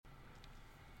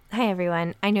Hi,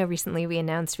 everyone. I know recently we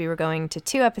announced we were going to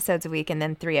 2 episodes a week and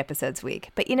then 3 episodes a week.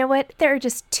 But you know what? There are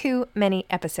just too many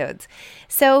episodes.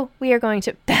 So we are going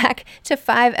back to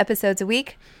 5 episodes a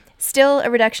week. Still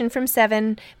a reduction from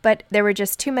 7, but there were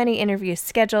just too many interviews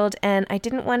scheduled, and I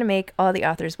didn't want to make all the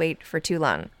authors wait for too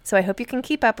long. So I hope you can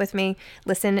keep up with me.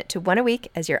 Listen to 1 a week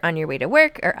as you're on your way to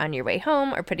work or on your way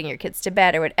home or putting your kids to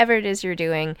bed or whatever it is you're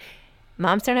doing.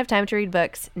 Moms Don't Have Time to Read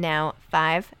Books, now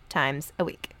 5 times a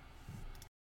week.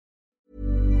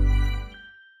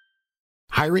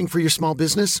 Hiring for your small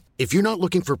business? If you're not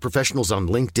looking for professionals on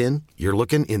LinkedIn, you're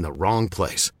looking in the wrong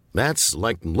place. That's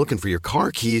like looking for your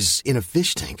car keys in a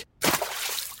fish tank.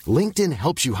 LinkedIn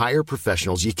helps you hire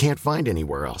professionals you can't find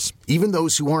anywhere else, even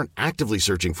those who aren't actively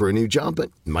searching for a new job but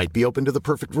might be open to the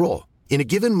perfect role. In a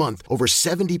given month, over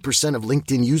 70% of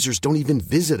LinkedIn users don't even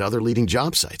visit other leading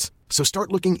job sites. So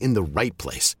start looking in the right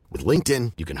place. With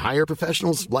LinkedIn, you can hire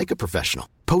professionals like a professional.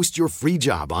 Post your free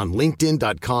job on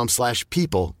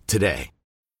linkedin.com/people today.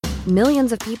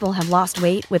 Millions of people have lost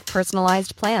weight with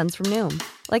personalized plans from Noom.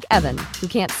 Like Evan, who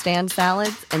can't stand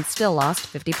salads and still lost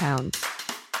 50 pounds.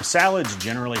 Salads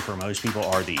generally for most people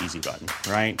are the easy button,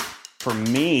 right? For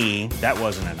me, that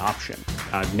wasn't an option.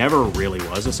 I never really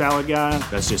was a salad guy.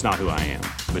 That's just not who I am.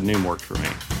 But Noom worked for me.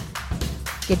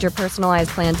 Get your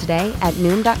personalized plan today at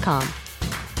Noom.com.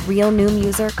 Real Noom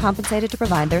user compensated to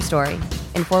provide their story.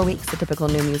 In 4 weeks, the typical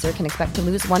Noom user can expect to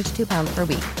lose 1 to 2 pounds per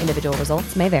week. Individual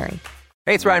results may vary.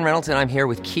 Hey, it's Ryan Reynolds, and I'm here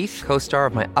with Keith, co-star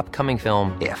of my upcoming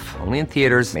film, If, only in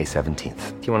theaters May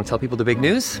 17th. Do you want to tell people the big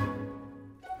news?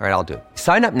 All right, I'll do it.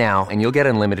 Sign up now and you'll get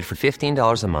unlimited for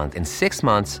 $15 a month and 6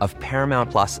 months of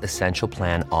Paramount Plus Essential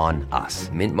Plan on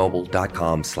us.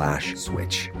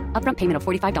 Mintmobile.com/switch. Upfront payment of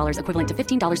 $45 equivalent to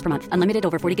 $15 per month. Unlimited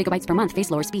over 40 gigabytes per month.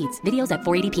 Face lower speeds. Videos at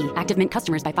 480p. Active Mint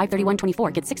customers by 531.24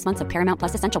 get 6 months of Paramount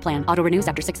Plus Essential Plan. Auto renews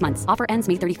after 6 months. Offer ends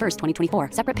May 31st, 2024.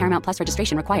 Separate Paramount Plus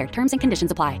registration required. Terms and conditions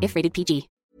apply if rated PG.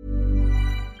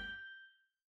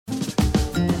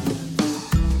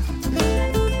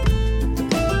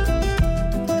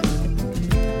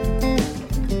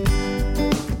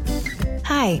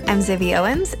 Hi, I'm Zibby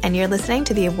Owens, and you're listening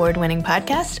to the award-winning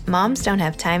podcast, Moms Don't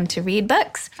Have Time to Read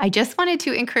Books. I just wanted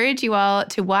to encourage you all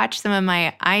to watch some of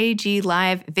my IG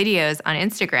Live videos on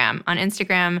Instagram. On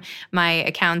Instagram, my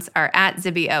accounts are at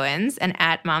Zibby Owens and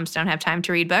at Moms Don't Have Time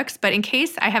to Read Books. But in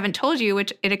case I haven't told you,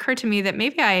 which it occurred to me that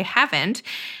maybe I haven't,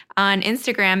 on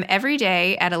Instagram every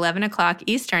day at 11 o'clock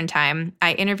Eastern Time,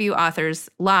 I interview authors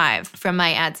live from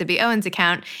my at Zibby Owens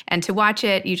account. And to watch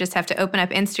it, you just have to open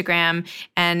up Instagram.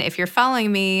 And if you're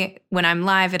following me when I'm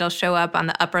live, it'll show up on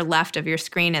the upper left of your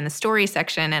screen in the story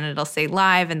section, and it'll say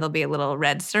live, and there'll be a little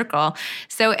red circle.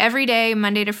 So every day,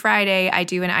 Monday to Friday, I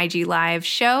do an IG Live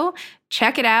show.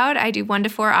 Check it out. I do 1 to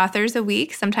 4 authors a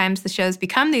week. Sometimes the shows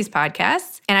become these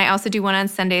podcasts. And I also do one on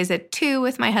Sundays at 2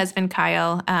 with my husband,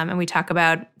 Kyle. And we talk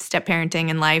about step parenting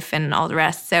and life and all the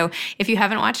rest. So if you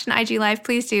haven't watched an IG Live,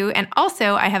 please do. And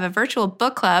also, I have a virtual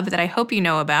book club that I hope you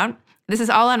know about. This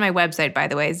is all on my website, by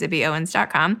the way,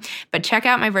 zibbyowens.com. But check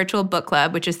out my virtual book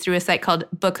club, which is through a site called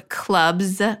Book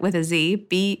Clubs with a Z,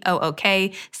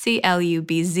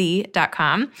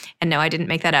 BOOKCLUBZ.com. And no, I didn't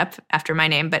make that up after my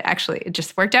name, but actually it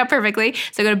just worked out perfectly.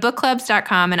 So go to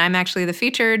bookclubs.com, and I'm actually the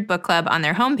featured book club on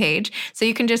their homepage. So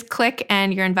you can just click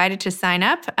and you're invited to sign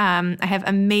up. I have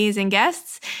amazing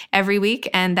guests every week,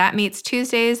 and that meets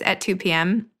Tuesdays at 2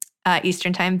 p.m.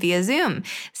 Eastern Time via Zoom.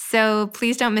 So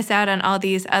please don't miss out on all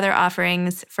these other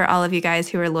offerings for all of you guys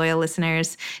who are loyal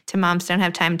listeners to Moms Don't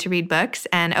Have Time to Read Books.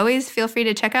 And always feel free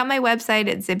to check out my website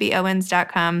at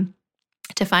zibbyowens.com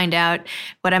to find out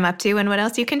what I'm up to and what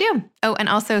else you can do. Oh, and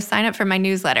also sign up for my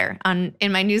newsletter.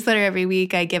 In my newsletter every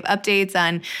week, I give updates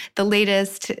on the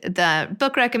latest, the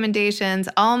book recommendations,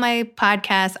 all my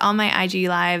podcasts, all my IG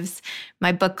Lives,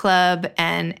 my book club,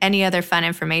 and any other fun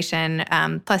information,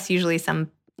 plus usually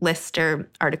some list or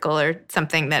article or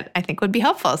something that I think would be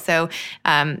helpful. So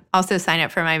also sign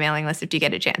up for my mailing list if you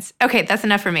get a chance. Okay, that's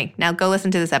enough for me. Now go listen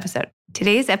to this episode.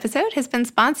 Today's episode has been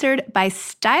sponsored by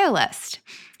Stylist.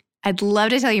 I'd love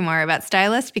to tell you more about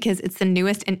Stylist because it's the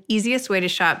newest and easiest way to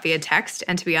shop via text.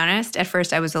 And to be honest, at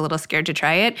first I was a little scared to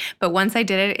try it, but once I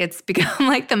did it, it's become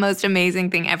like the most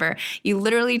amazing thing ever. You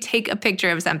literally take a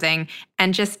picture of something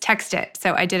and just text it.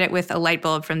 So I did it with a light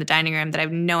bulb from the dining room that I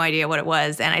have no idea what it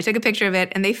was. And I took a picture of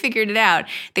it and they figured it out.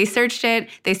 They searched it,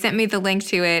 they sent me the link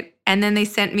to it, and then they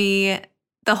sent me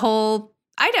the whole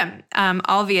item,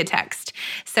 all via text.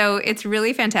 So it's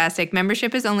really fantastic.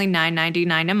 Membership is only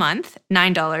 $9.99 a month,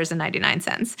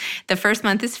 $9.99. The first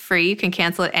month is free. You can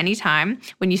cancel at any time.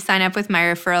 When you sign up with my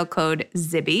referral code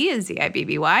ZIBBY,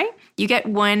 Z-I-B-B-Y, you get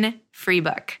one free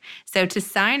book. So to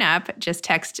sign up, just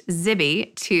text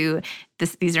ZIBBY to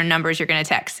this. These are numbers you're going to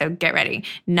text. So get ready.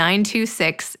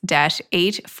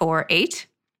 926-848.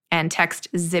 And text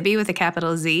ZIBBY with a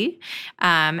capital Z.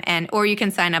 Or you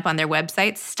can sign up on their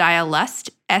website, Stylust,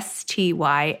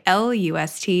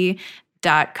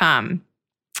 STYLUST.com.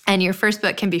 And your first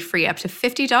book can be free up to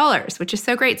 $50, which is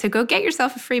so great. So go get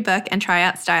yourself a free book and try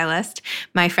out Stylust.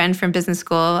 My friend from business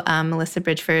school, Melissa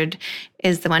Bridgeford,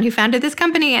 is the one who founded this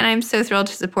company, and I'm so thrilled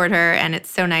to support her. And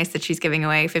it's so nice that she's giving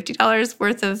away $50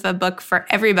 worth of a book for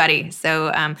everybody.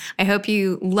 So I hope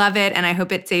you love it, and I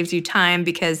hope it saves you time,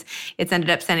 because it's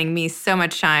ended up sending me so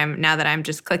much time now that I'm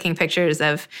just clicking pictures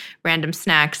of random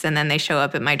snacks, and then they show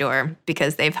up at my door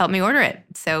because they've helped me order it.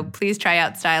 So please try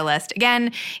out Stylust.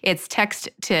 Again, it's text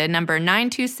to number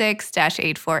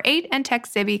 926-848 and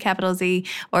text ZIBBY, capital Z,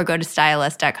 or go to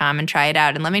stylust.com and try it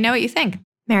out and let me know what you think.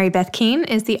 Mary Beth Keane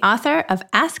is the author of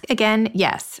Ask Again,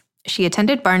 Yes. She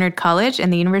attended Barnard College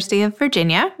and the University of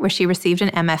Virginia, where she received an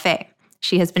MFA.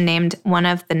 She has been named one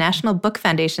of the National Book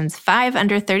Foundation's 5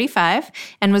 under 35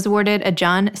 and was awarded a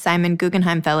John Simon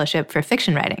Guggenheim Fellowship for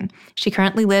fiction writing. She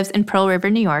currently lives in Pearl River,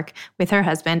 New York, with her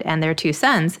husband and their 2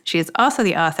 sons. She is also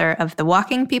the author of The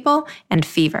Walking People and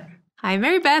Fever. Hi,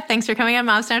 Mary Beth. Thanks for coming on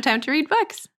Moms Don't Have Time to Read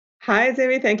Books. Hi,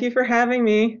 Zibby. Thank you for having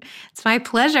me. It's my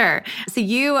pleasure. So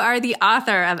you are the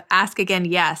author of Ask Again,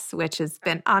 Yes, which has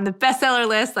been on the bestseller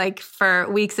list for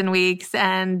weeks and weeks,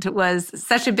 and was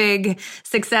such a big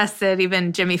success that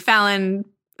even Jimmy Fallon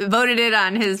voted it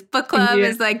on his book club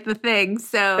as the thing.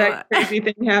 So that crazy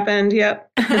thing happened.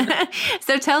 Yep.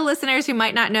 So tell listeners who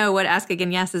might not know what Ask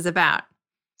Again, Yes is about.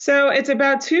 So it's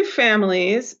about 2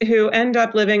 families who end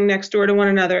up living next door to one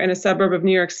another in a suburb of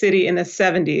New York City in the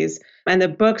 70s. And the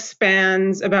book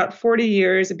spans about 40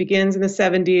 years. It begins in the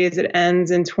 70s. It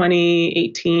ends in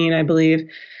 2018, I believe.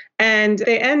 And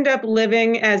they end up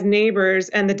living as neighbors,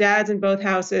 and the dads in both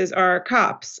houses are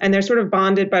cops. And they're sort of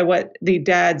bonded by what the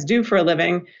dads do for a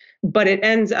living. But it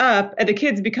ends up, the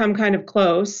kids become kind of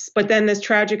close. But then this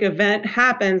tragic event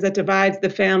happens that divides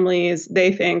the families,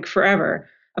 they think, forever.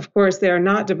 Of course, they are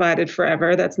not divided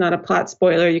forever. That's not a plot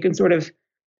spoiler. You can sort of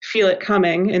feel it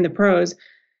coming in the prose.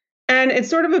 And it's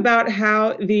sort of about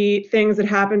how the things that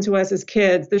happen to us as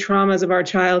kids, the traumas of our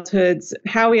childhoods,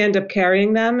 how we end up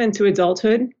carrying them into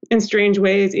adulthood in strange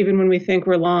ways, even when we think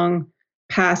we're long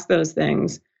past those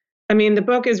things. I mean, the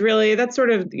book is really, that's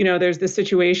sort of, there's the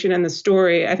situation and the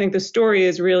story. I think the story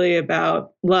is really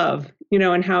about love,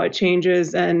 and how it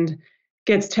changes and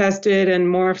gets tested and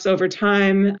morphs over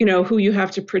time, who you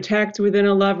have to protect within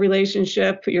a love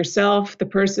relationship, yourself, the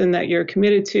person that you're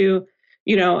committed to,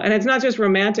 and it's not just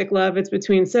romantic love, it's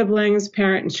between siblings,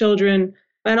 parent and children,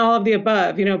 and all of the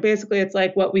above. Basically it's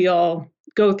like what we all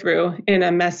go through in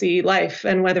a messy life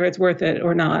and whether it's worth it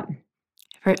or not.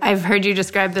 I've heard you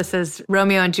describe this as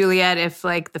Romeo and Juliet, if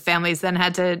the families then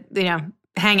had to,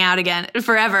 hang out again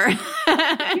forever.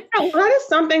 That is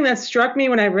something that struck me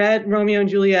when I read Romeo and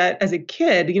Juliet as a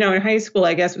kid. In high school,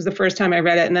 I guess, was the first time I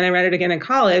read it. And then I read it again in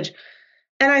college.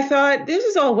 And I thought, this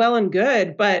is all well and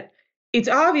good, but it's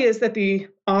obvious that the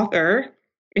author,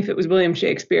 if it was William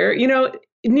Shakespeare,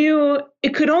 knew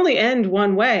it could only end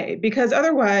one way, because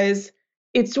otherwise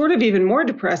it's sort of even more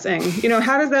depressing.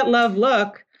 How does that love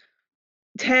look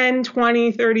 10,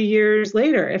 20, 30 years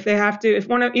later, if they have to,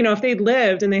 if they'd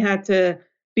lived and they had to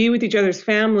be with each other's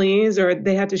families, or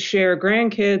they had to share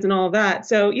grandkids and all of that.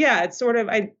 So yeah, it's sort of,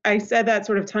 I said that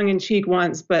sort of tongue in cheek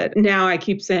once, but now I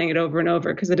keep saying it over and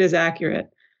over because it is accurate.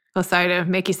 Well, sorry to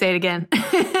make you say it again.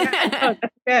 That's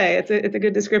okay. It's a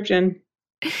good description.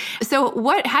 So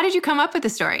how did you come up with the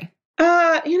story?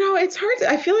 It's hard.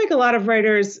 I feel like a lot of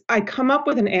writers, I come up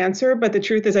with an answer, but the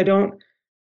truth is I don't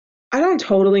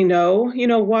totally know,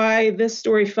 why this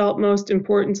story felt most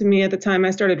important to me at the time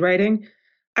I started writing.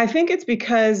 I think it's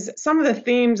because some of the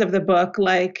themes of the book,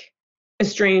 like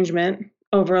estrangement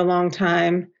over a long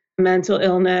time, mental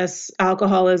illness,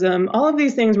 alcoholism, all of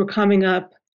these things were coming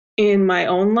up in my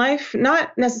own life,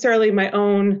 not necessarily my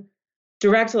own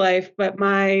direct life, but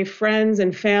my friends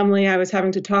and family. I was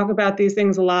having to talk about these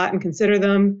things a lot and consider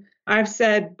them. I've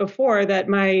said before that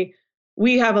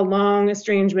we have a long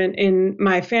estrangement in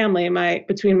my family,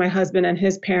 between my husband and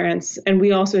his parents, and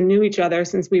we also knew each other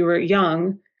since we were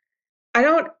young. I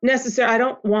don't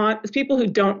want people who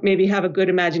don't maybe have a good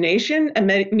imagination and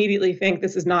immediately think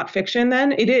this is not fiction.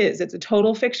 Then it is. It's a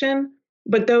total fiction.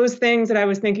 But those things that I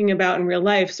was thinking about in real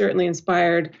life certainly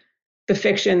inspired the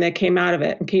fiction that came out of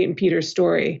it and Kate and Peter's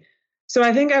story. So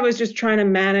I think I was just trying to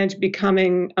manage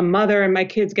becoming a mother and my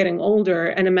kids getting older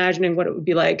and imagining what it would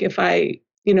be like if I,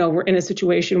 were in a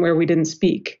situation where we didn't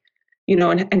speak,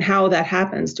 and how that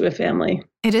happens to a family.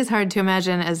 It is hard to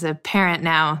imagine as a parent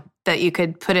now that you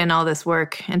could put in all this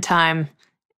work and time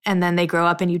and then they grow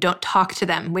up and you don't talk to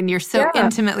them when you're so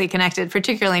intimately connected,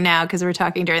 particularly now because we're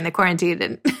talking during the quarantine.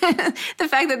 And the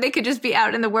fact that they could just be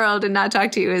out in the world and not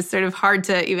talk to you is sort of hard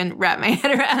to even wrap my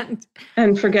head around.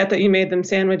 And forget that you made them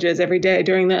sandwiches every day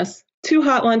during this. 2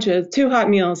 hot lunches, 2 hot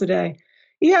meals a day.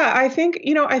 Yeah, I think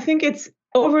it's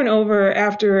over and over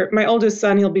after my oldest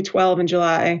son, he'll be 12 in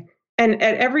July. And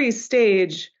at every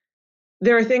stage,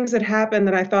 there are things that happen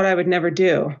that I thought I would never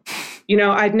do.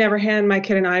 I'd never hand my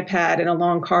kid an iPad in a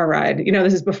long car ride.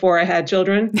 This is before I had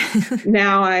children.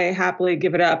 Now I happily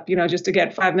give it up, just to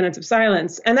get 5 minutes of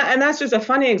silence. And that's just a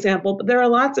funny example, but there are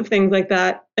lots of things like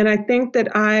that. And I think that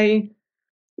I,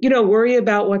 worry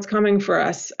about what's coming for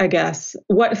us, I guess.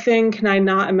 What thing can I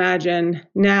not imagine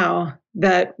now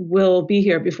that will be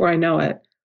here before I know it?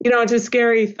 It's a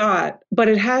scary thought, but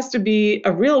it has to be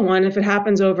a real one if it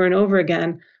happens over and over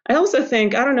again. I also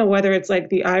think, I don't know whether it's like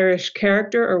the Irish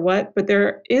character or what, but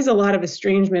there is a lot of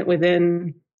estrangement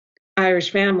within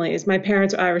Irish families. My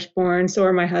parents are Irish born, so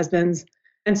are my husband's.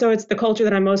 And so it's the culture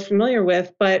that I'm most familiar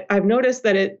with, but I've noticed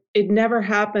that it never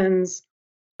happens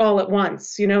all at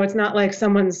once. It's not like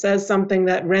someone says something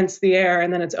that rents the air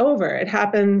and then it's over. It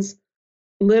happens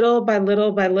little by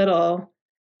little by little.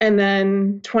 And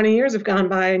then 20 years have gone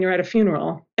by and you're at a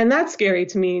funeral. And that's scary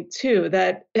to me too,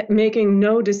 that making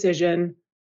no decision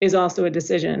is also a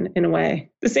decision in a way.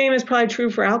 The same is probably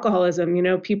true for alcoholism.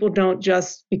 People don't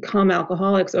just become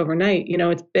alcoholics overnight.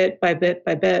 It's bit by bit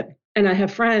by bit. And I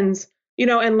have friends,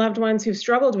 and loved ones who've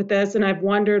struggled with this. And I've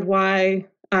wondered why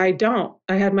I don't.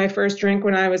 I had my first drink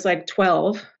when I was like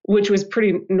 12, which was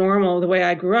pretty normal the way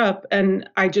I grew up. And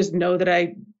I just know that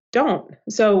I don't.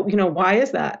 So, why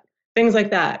is that? Things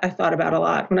like that I thought about a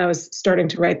lot when I was starting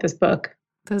to write this book.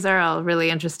 Those are all really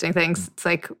interesting things. It's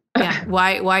like,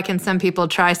 why can some people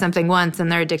try something once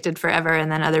and they're addicted forever?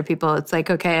 And then other people, it's like,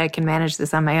 okay, I can manage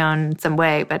this on my own in some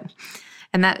way.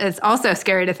 And that is also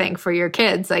scary to think for your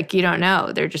kids. Like, you don't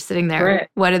know. They're just sitting there. Right.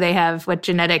 What do they have? What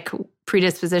genetic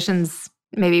predispositions?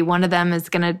 Maybe one of them is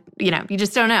going to, you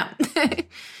just don't know.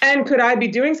 And could I be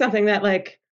doing something that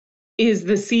is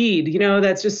the seed,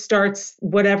 that just starts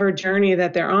whatever journey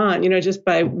that they're on, just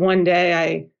by one day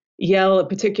I yell a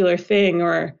particular thing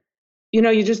or,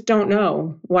 you just don't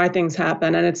know why things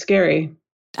happen and it's scary.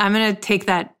 I'm going to take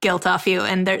that guilt off you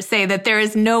and say that there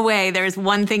is no way there's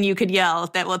one thing you could yell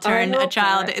that will turn a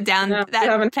child down that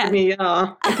path. Me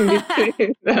yell.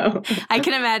 I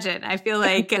can imagine. I feel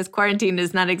like this quarantine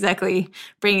is not exactly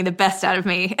bringing the best out of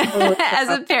me as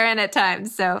a parent at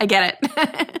times. So I get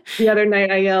it. The other night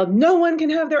I yelled, "No one can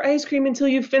have their ice cream until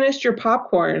you've finished your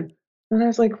popcorn." And I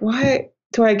was like, why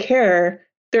do I care?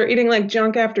 They're eating like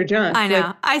junk after junk. I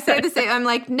know. I say the same. I'm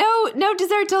like, no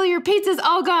dessert till your pizza's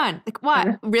all gone. Like, what?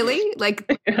 Yeah. Really?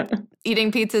 Like,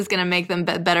 eating pizza is going to make them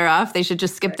better off. They should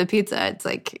just skip the pizza. It's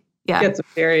like, yeah. It's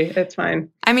scary. It's fine.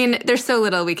 I mean, there's so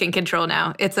little we can control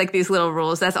now. It's like these little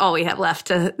rules. That's all we have left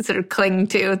to sort of cling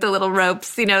to, the little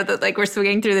ropes, that like we're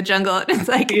swinging through the jungle. It's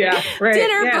like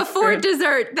dinner before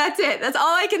dessert. That's it. That's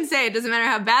all I can say. It doesn't matter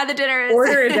how bad the dinner is.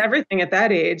 Order is everything at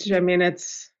that age. I mean,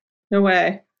 it's no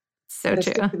way. So true.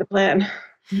 Stick to the plan.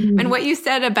 And what you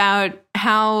said about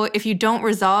how if you don't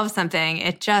resolve something,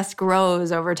 it just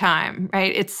grows over time,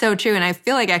 right? It's so true. And I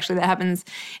feel like actually that happens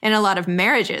in a lot of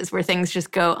marriages where things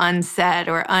just go unsaid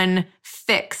or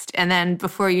unfixed. And then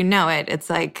before you know it, it's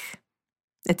like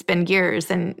it's been years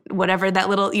and whatever that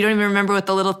little, you don't even remember what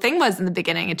the little thing was in the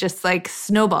beginning. It just like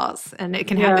snowballs. And it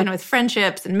can happen with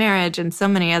friendships and marriage and so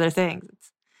many other things.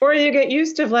 Or you get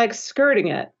used to like skirting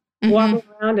it. Walking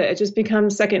around it, it just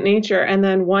becomes second nature. And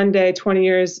then one day, 20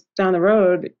 years down the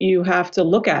road, you have to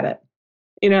look at it,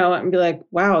 and be like,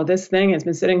 wow, this thing has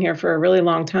been sitting here for a really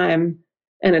long time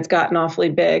and it's gotten awfully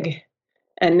big.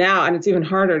 And it's even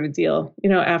harder to deal,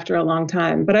 after a long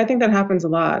time. But I think that happens a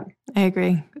lot. I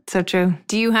agree. It's so true.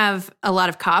 Do you have a lot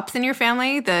of cops in your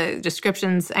family? The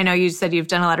descriptions, I know you said you've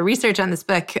done a lot of research on this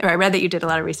book, or I read that you did a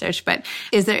lot of research, but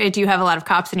do you have a lot of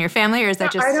cops in your family or is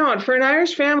that just... I don't. For an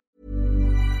Irish family,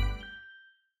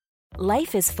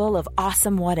 Life is full of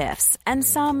awesome what-ifs, and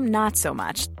some not so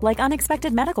much, like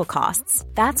unexpected medical costs.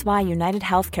 That's why United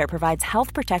Healthcare provides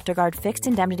Health Protector Guard fixed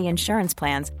indemnity insurance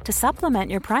plans to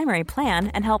supplement your primary plan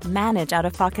and help manage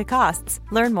out-of-pocket costs.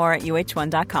 Learn more at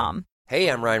UH1.com. Hey,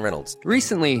 I'm Ryan Reynolds.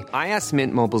 Recently, I asked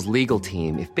Mint Mobile's legal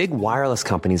team if big wireless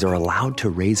companies are allowed to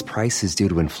raise prices due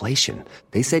to inflation.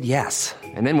 They said yes.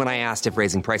 And then when I asked if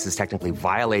raising prices technically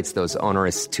violates those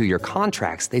onerous two-year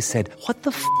contracts, they said, "What the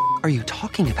f*** are you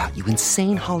talking about, you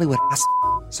insane Hollywood ass?"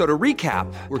 So to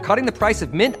recap, we're cutting the price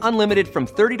of Mint Unlimited from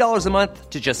 $30 a month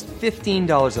to just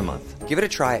 $15 a month. Give it a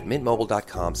try at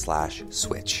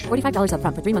mintmobile.com/switch. $45 up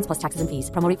front for 3 months plus taxes and fees.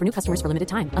 Promo rate for new customers for limited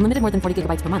time. Unlimited more than 40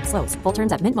 gigabytes per month. Slows full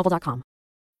terms at mintmobile.com.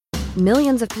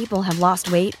 Millions of people have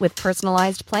lost weight with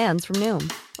personalized plans from Noom,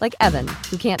 like Evan,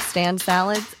 who can't stand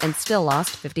salads and still lost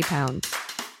 50 pounds.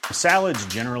 Salads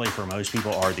generally for most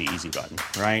people are the easy button,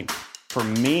 right? For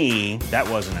me, that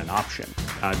wasn't an option.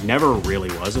 I never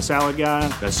really was a salad guy.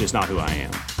 That's just not who I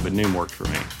am. But Noom worked for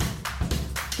me.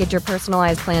 Get your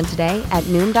personalized plan today at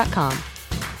Noom.com.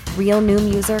 Real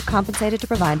Noom user compensated to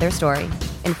provide their story.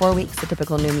 In 4 weeks, the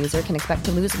typical Noom user can expect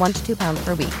to lose 1 to 2 pounds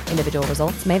per week. Individual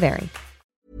results may vary.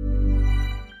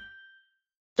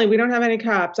 We don't have any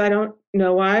cops. I don't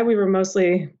know why. We were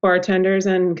mostly bartenders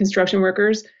and construction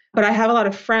workers. But I have a lot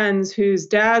of friends whose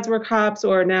dads were cops,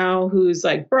 or now whose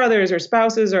like brothers or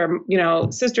spouses or,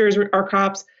 sisters are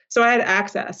cops. So I had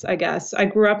access, I guess. I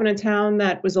grew up in a town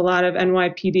that was a lot of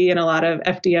NYPD and a lot of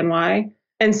FDNY.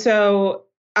 And so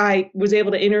I was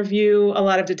able to interview a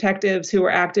lot of detectives who were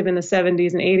active in the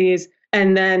 70s and 80s,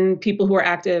 and then people who are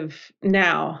active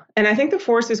now. And I think the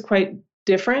force is quite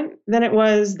different than it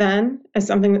was then, as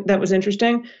something that was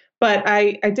interesting. But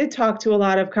I did talk to a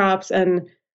lot of cops, and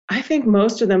I think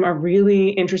most of them are really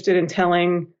interested in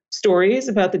telling stories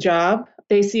about the job.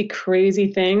 They see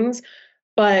crazy things,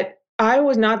 but I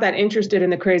was not that interested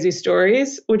in the crazy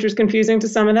stories, which was confusing to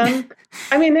some of them.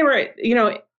 I mean, they were,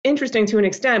 interesting to an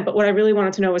extent, but what I really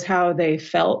wanted to know was how they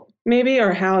felt, maybe,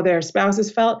 or how their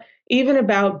spouses felt, even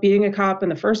about being a cop in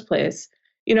the first place.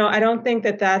 I don't think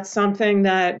that that's something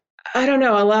that, a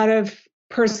lot of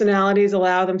personalities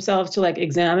allow themselves to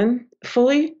examine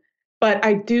fully. But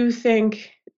I do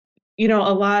think,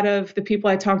 a lot of the people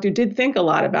I talked to did think a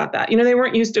lot about that. They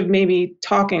weren't used to maybe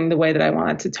talking the way that I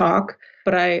wanted to talk,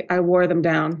 but I wore them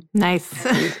down. Nice.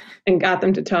 and got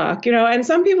them to talk, and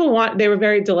some people they were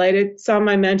very delighted. Some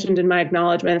I mentioned in my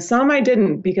acknowledgement, some I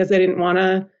didn't because they didn't want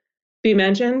to be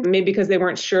mentioned, maybe because they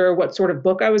weren't sure what sort of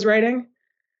book I was writing.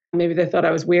 Maybe they thought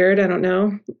I was weird. I don't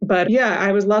know. But yeah,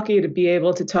 I was lucky to be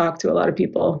able to talk to a lot of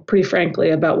people pretty frankly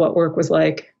about what work was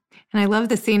like. And I love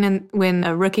the scene when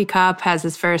a rookie cop has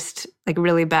his first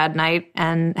really bad night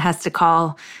and has to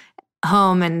call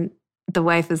home, and the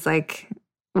wife is like,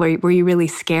 were you really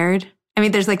scared? I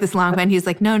mean, there's this long line. He's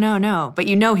like, no. But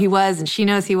he was, and she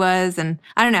knows he was. And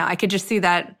I don't know. I could just see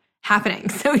that happening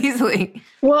so easily.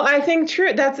 Well, I think true.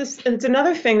 It's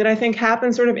another thing that I think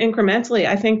happens sort of incrementally.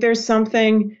 I think there's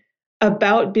something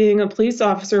about being a police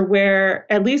officer where,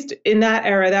 at least in that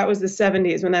era, that was the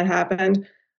 70s when that happened,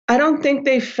 I don't think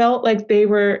they felt like they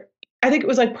were, I think it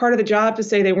was part of the job to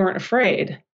say they weren't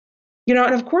afraid.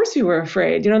 And of course you were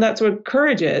afraid. That's what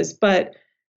courage is. But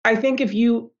I think if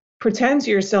you pretend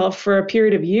to yourself for a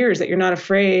period of years that you're not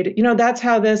afraid, that's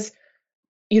how this,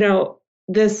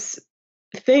 this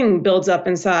thing builds up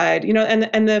inside,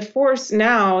 and the force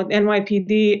now,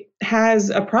 NYPD, has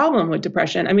a problem with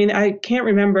depression. I mean, I can't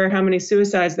remember how many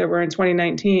suicides there were in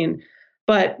 2019,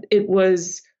 but it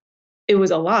was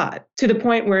a lot, to the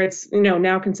point where it's,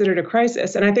 now considered a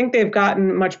crisis. And I think they've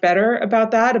gotten much better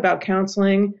about that, about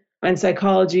counseling and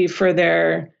psychology for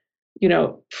their,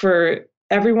 for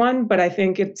everyone. But I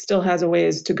think it still has a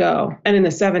ways to go. And in the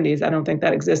 70s, I don't think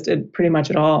that existed pretty much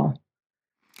at all.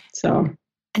 So.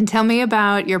 And tell me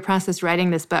about your process writing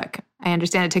this book. I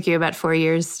understand it took you about 4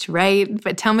 years to write,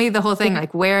 but tell me the whole thing,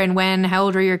 where and when, how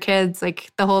old were your kids? The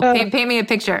whole, paint me a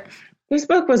picture. This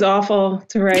book was awful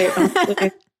to write,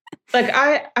 honestly.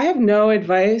 I have no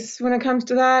advice when it comes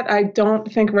to that. I don't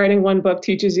think writing one book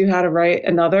teaches you how to write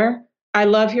another. I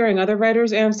love hearing other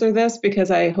writers answer this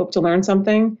because I hope to learn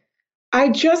something. I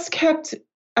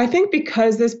think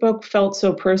because this book felt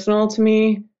so personal to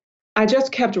me, I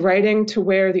just kept writing to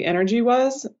where the energy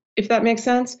was, if that makes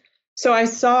sense. So I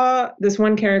saw this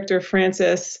one character,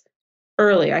 Francis,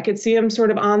 early. I could see him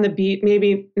sort of on the beat,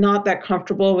 maybe not that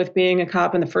comfortable with being a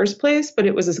cop in the first place, but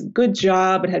it was a good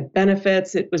job. It had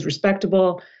benefits. It was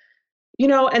respectable,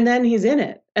 and then he's in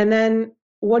it. And then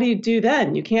what do you do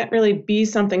then? You can't really be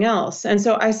something else. And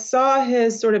so I saw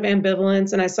his sort of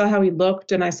ambivalence, and I saw how he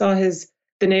looked, and I saw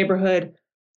the neighborhood.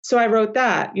 So I wrote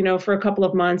that, for a couple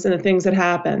of months, and the things that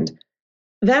happened.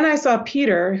 Then I saw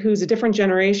Peter, who's a different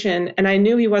generation, and I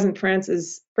knew he wasn't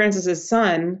Francis's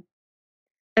son.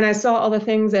 And I saw all the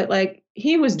things that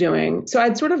he was doing. So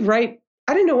I'd sort of I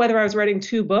didn't know whether I was writing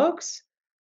two books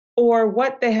or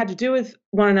what they had to do with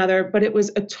one another, but it was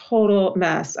a total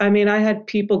mess. I mean, I had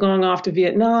people going off to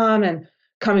Vietnam and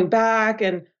coming back,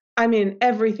 and I mean,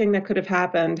 everything that could have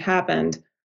happened.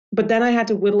 But then I had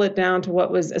to whittle it down to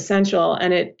what was essential,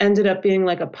 and it ended up being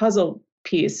like a puzzle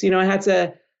piece. I had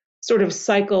to sort of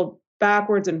cycle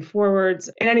backwards and forwards.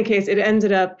 In any case, it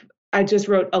ended up, I just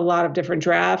wrote a lot of different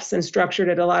drafts and structured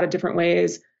it a lot of different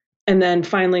ways, and then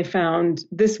finally found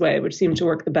this way, which seemed to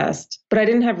work the best. But I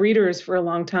didn't have readers for a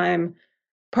long time,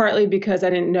 partly because I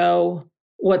didn't know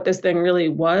what this thing really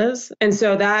was. And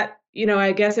so that,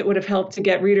 I guess it would have helped to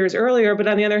get readers earlier, but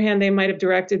on the other hand, they might have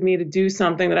directed me to do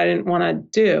something that I didn't want to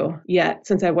do yet,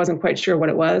 since I wasn't quite sure what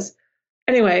it was.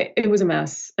 Anyway, it was a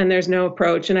mess, and there's no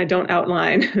approach, and I don't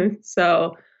outline.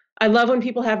 So I love when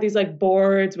people have these like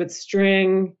boards with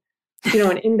string,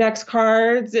 and index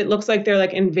cards. It looks like they're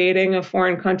like invading a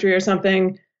foreign country or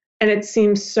something. And it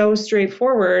seems so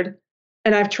straightforward.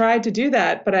 And I've tried to do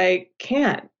that, but I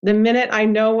can't. The minute I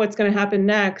know what's going to happen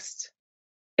next,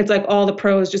 it's like all the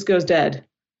prose just goes dead.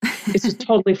 It's just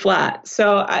totally flat.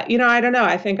 So, I don't know.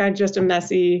 I think I'm just a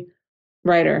messy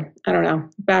writer. I don't know,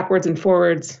 backwards and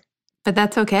forwards. But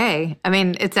that's okay. I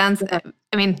mean, it sounds,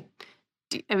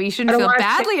 you shouldn't feel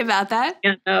badly about that.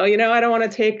 No, I don't want to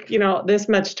take, this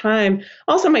much time.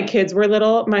 Also, my kids were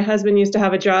little. My husband used to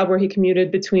have a job where he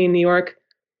commuted between New York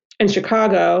and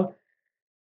Chicago.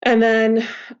 And then,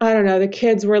 I don't know, the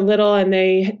kids were little and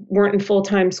they weren't in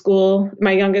full-time school.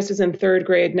 My youngest is in 3rd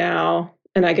grade now.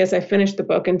 And I guess I finished the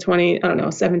book in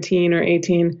 17 or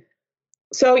 18.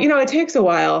 So, it takes a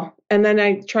while. And then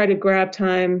I try to grab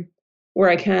time where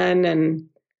I can. And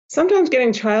sometimes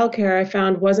getting childcare I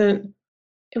found wasn't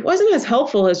as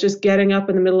helpful as just getting up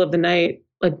in the middle of the night,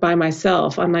 like by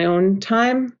myself on my own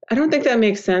time. I don't think that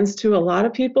makes sense to a lot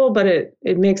of people, but it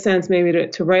makes sense maybe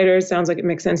to writers. Sounds like it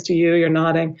makes sense to you. You're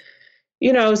nodding.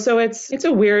 So it's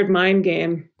a weird mind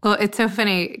game. Well, it's so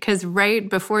funny because right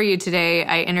before you today,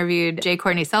 I interviewed J.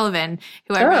 Courtney Sullivan,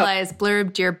 who I realized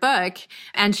blurbed your book.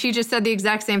 And she just said the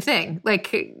exact same thing,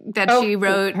 like that she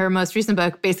wrote her most recent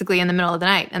book basically in the middle of the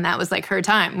night. And that was like her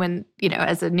time when,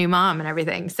 as a new mom and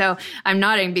everything. So I'm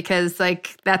nodding because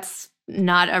like that's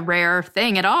not a rare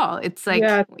thing at all. It's like,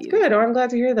 yeah, it's good. I'm glad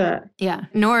to hear that. Yeah.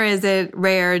 Nor is it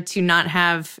rare to not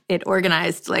have it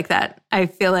organized like that. I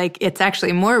feel like it's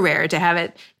actually more rare to have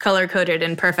it color-coded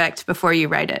and perfect before you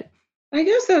write it. I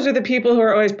guess those are the people who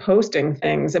are always posting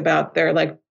things about their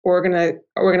like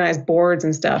organized boards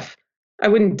and stuff. I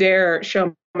wouldn't dare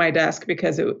show my desk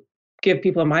because it would give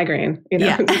people a migraine,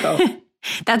 Yeah. So.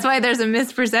 That's why there's a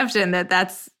misperception that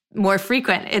that's more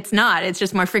frequent. It's not. It's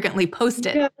just more frequently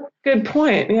posted. Yeah, good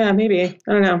point. Yeah, maybe.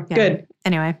 I don't know. Yeah. Good.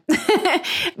 Anyway.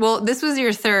 Well, this was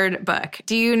your 3rd book.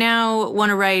 Do you now want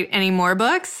to write any more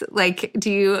books? Like,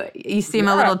 you seem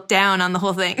a little down on the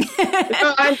whole thing.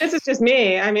 This is just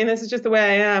me. I mean, this is just the way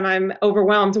I am. I'm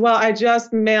overwhelmed. Well, I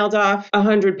just mailed off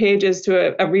 100 pages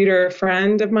to a reader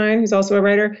friend of mine who's also a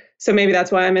writer. So maybe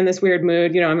that's why I'm in this weird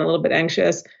mood. I'm a little bit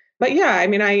anxious. But yeah, I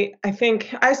mean, I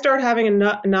think I start having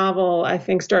a novel,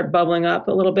 start bubbling up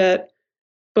a little bit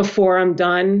before I'm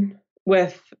done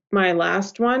with my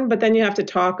last one. But then you have to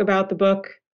talk about the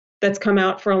book that's come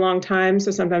out for a long time. So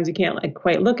sometimes you can't like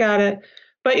quite look at it.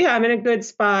 But yeah, I'm in a good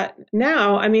spot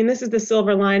now. I mean, this is the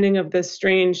silver lining of this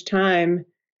strange time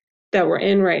that we're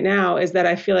in right now, is that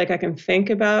I feel like I can think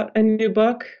about a new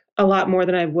book a lot more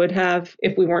than I would have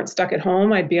if we weren't stuck at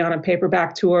home. I'd be on a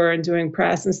paperback tour and doing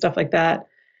press and stuff like that.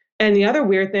 And the other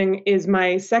weird thing is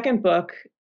my 2nd book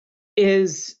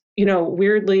is,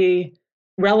 weirdly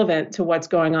relevant to what's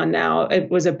going on now.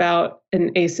 It was about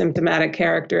an asymptomatic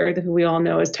character who we all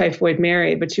know as Typhoid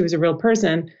Mary, but she was a real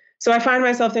person. So I find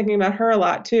myself thinking about her a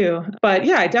lot too. But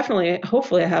yeah,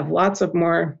 hopefully I have lots of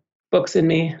more books in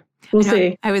me. We'll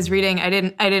see. I was reading, I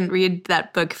didn't read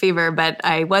that book Fever, but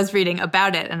I was reading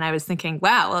about it and I was thinking,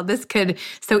 wow, well, this could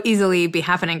so easily be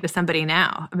happening to somebody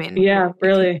now. I mean, yeah,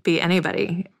 really. It could be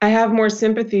anybody. I have more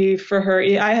sympathy for her.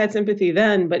 I had sympathy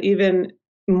then, but even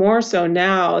more so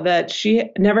now that she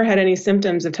never had any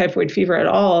symptoms of typhoid fever at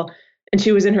all. And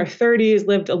she was in her 30s,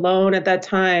 lived alone at that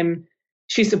time.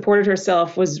 She supported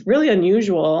herself, was really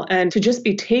unusual. And to just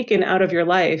be taken out of your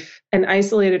life and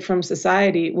isolated from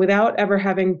society without ever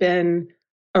having been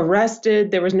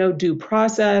arrested, there was no due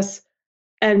process.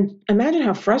 And imagine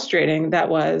how frustrating that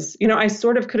was. I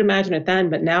sort of could imagine it then,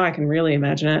 but now I can really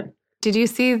imagine it. Did you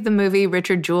see the movie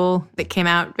Richard Jewell that came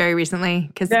out very recently?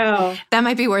 Because no. That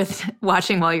might be worth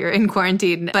watching while you're in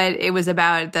quarantine. But it was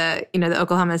about the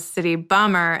Oklahoma City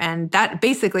bomber. And that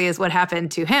basically is what happened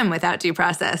to him without due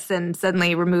process and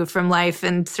suddenly removed from life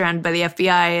and surrounded by the FBI.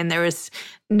 And there was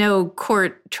no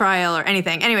court trial or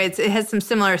anything. Anyway, it has some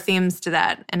similar themes to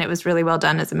that. And it was really well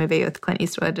done as a movie with Clint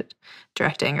Eastwood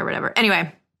directing or whatever.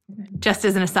 Anyway, just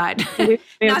as an aside.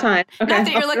 Not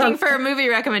that you're looking for movie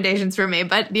recommendations from me,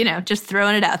 but, just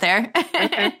throwing it out there.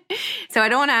 Okay. So I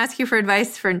don't want to ask you for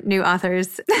advice for new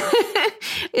authors.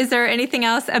 Is there anything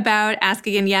else about Ask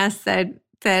Again Yes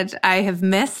that I have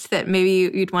missed that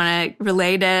maybe you'd want to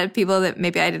relay to people that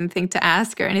maybe I didn't think to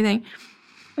ask or anything?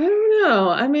 I don't know.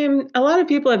 I mean, a lot of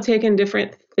people have taken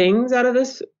different things out of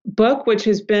this book, which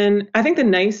has been, I think, the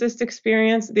nicest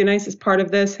experience. The nicest part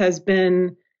of this has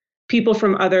been people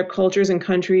from other cultures and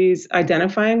countries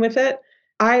identifying with it.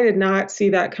 I did not see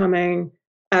that coming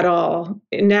at all.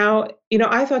 Now,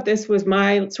 I thought this was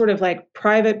my sort of like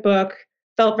private book,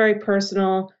 felt very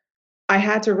personal. I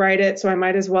had to write it, so I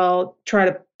might as well try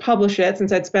to publish it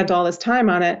since I'd spent all this time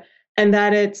on it. And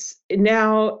that it's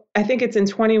now, I think it's in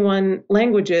 21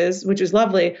 languages, which is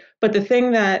lovely. But the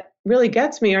thing that really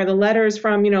gets me are the letters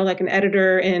from, like an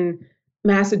editor in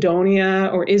Macedonia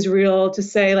or Israel to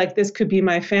say, like, this could be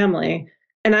my family.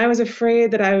 And I was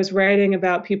afraid that I was writing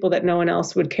about people that no one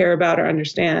else would care about or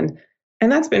understand.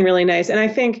 And that's been really nice. And I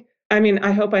think,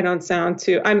 I hope I don't sound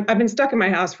I've been stuck in my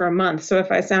house for a month. So if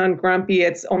I sound grumpy,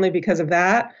 it's only because of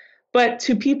that. But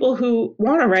to people who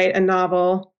want to write a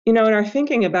novel, and are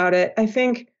thinking about it, I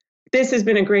think this has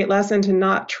been a great lesson to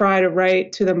not try to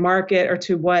write to the market or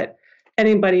to what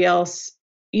anybody else,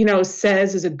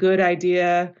 says is a good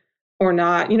idea or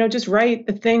not. Just write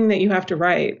the thing that you have to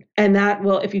write. And that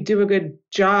will, if you do a good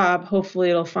job, hopefully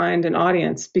it'll find an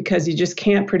audience, because you just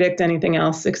can't predict anything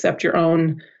else except your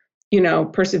own,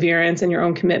 perseverance and your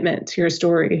own commitment to your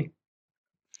story,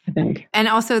 I think. And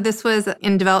also this was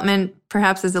in development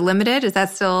perhaps as a limited. Is that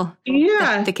still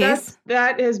the case?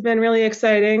 That has been really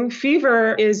exciting.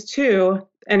 Fever is too,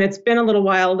 and it's been a little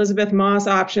while. Elizabeth Moss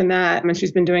optioned that, and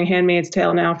she's been doing Handmaid's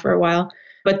Tale now for a while.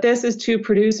 But this is 2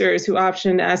 producers who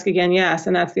optioned Ask Again Yes,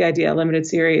 and that's the idea, limited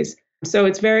series. So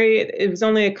it was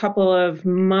only a couple of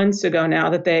months ago now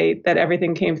that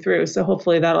everything came through. So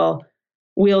hopefully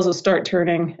wheels will start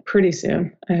turning pretty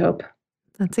soon, I hope.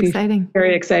 That's exciting.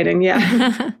 Very exciting,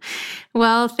 yeah.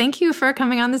 Well, thank you for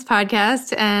coming on this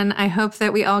podcast, and I hope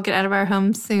that we all get out of our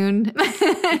homes soon.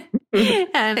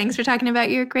 And thanks for talking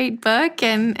about your great book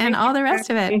and all the rest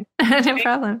of it. No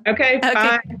problem. Okay,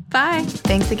 bye. Bye.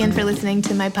 Thanks again for listening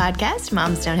to my podcast,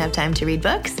 Moms Don't Have Time to Read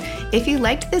Books. If you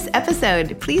liked this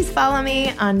episode, please follow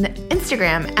me on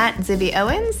Instagram at Zibby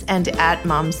Owens and at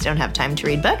Moms Don't Have Time to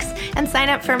Read Books, and sign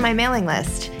up for my mailing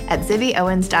list at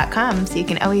zibbyowens.com so you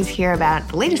can always hear about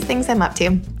the latest things I'm up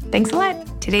to. Thanks a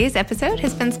lot. Today's episode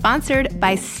has been sponsored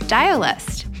by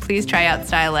Stylist. Please try out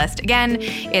Stylist. Again,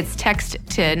 it's text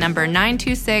to number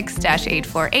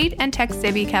 926-848 and text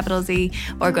Zibby, capital Z,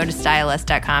 or go to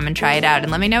stylist.com and try it out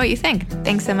and let me know what you think.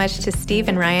 Thanks so much to Steve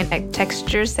and Ryan at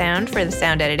Texture Sound for the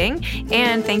sound editing.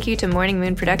 And thank you to Morning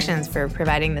Moon Productions for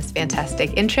providing this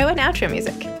fantastic intro and outro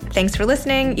music. Thanks for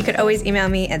listening. You could always email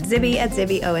me at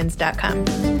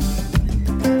zibby@zibbyowens.com.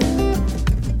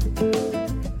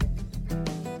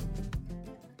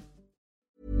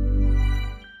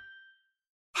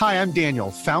 Hi, I'm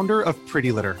Daniel, founder of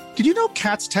Pretty Litter. Did you know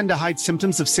cats tend to hide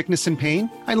symptoms of sickness and pain?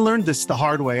 I learned this the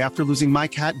hard way after losing my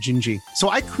cat, Gingy. So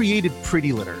I created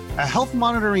Pretty Litter, a health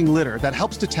monitoring litter that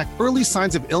helps detect early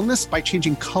signs of illness by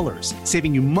changing colors,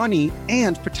 saving you money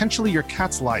and potentially your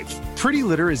cat's life. Pretty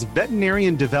Litter is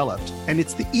veterinarian developed, and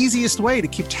it's the easiest way to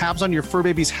keep tabs on your fur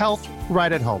baby's health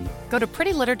right at home. Go to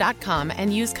prettylitter.com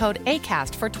and use code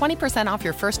ACAST for 20% off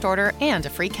your first order and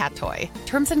a free cat toy.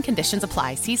 Terms and conditions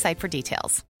apply. See site for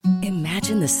details.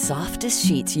 Imagine the softest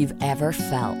sheets you've ever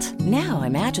felt. Now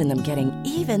imagine them getting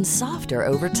even softer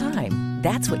over time.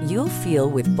 That's what you'll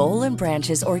feel with Boll &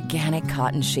 Branch's organic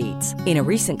cotton sheets. In a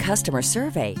recent customer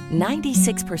survey,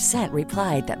 96%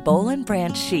 replied that Boll &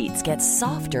 Branch sheets get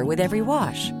softer with every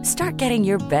wash. Start getting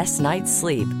your best night's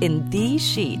sleep in these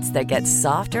sheets that get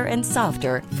softer and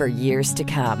softer for years to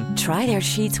come. Try their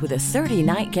sheets with a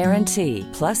 30-night guarantee.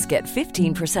 Plus, get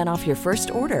 15% off your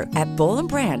first order at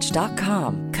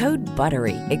bollandbranch.com. Code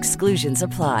BUTTERY. Exclusions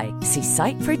apply. See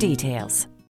site for details.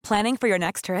 Planning for your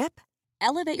next trip?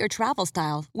 Elevate your travel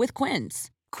style with Quince.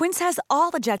 Quince has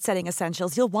all the jet-setting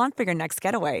essentials you'll want for your next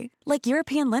getaway, like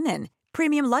European linen,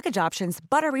 premium luggage options,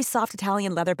 buttery soft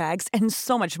Italian leather bags, and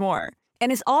so much more.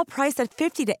 And is all priced at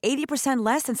 50 to 80%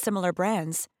 less than similar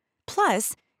brands.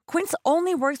 Plus, Quince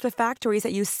only works with factories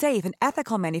that use safe and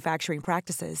ethical manufacturing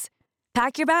practices.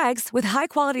 Pack your bags with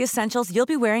high-quality essentials you'll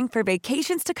be wearing for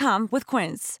vacations to come with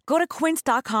Quince. Go to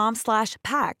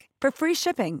quince.com/pack for free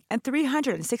shipping and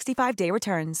 365-day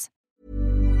returns.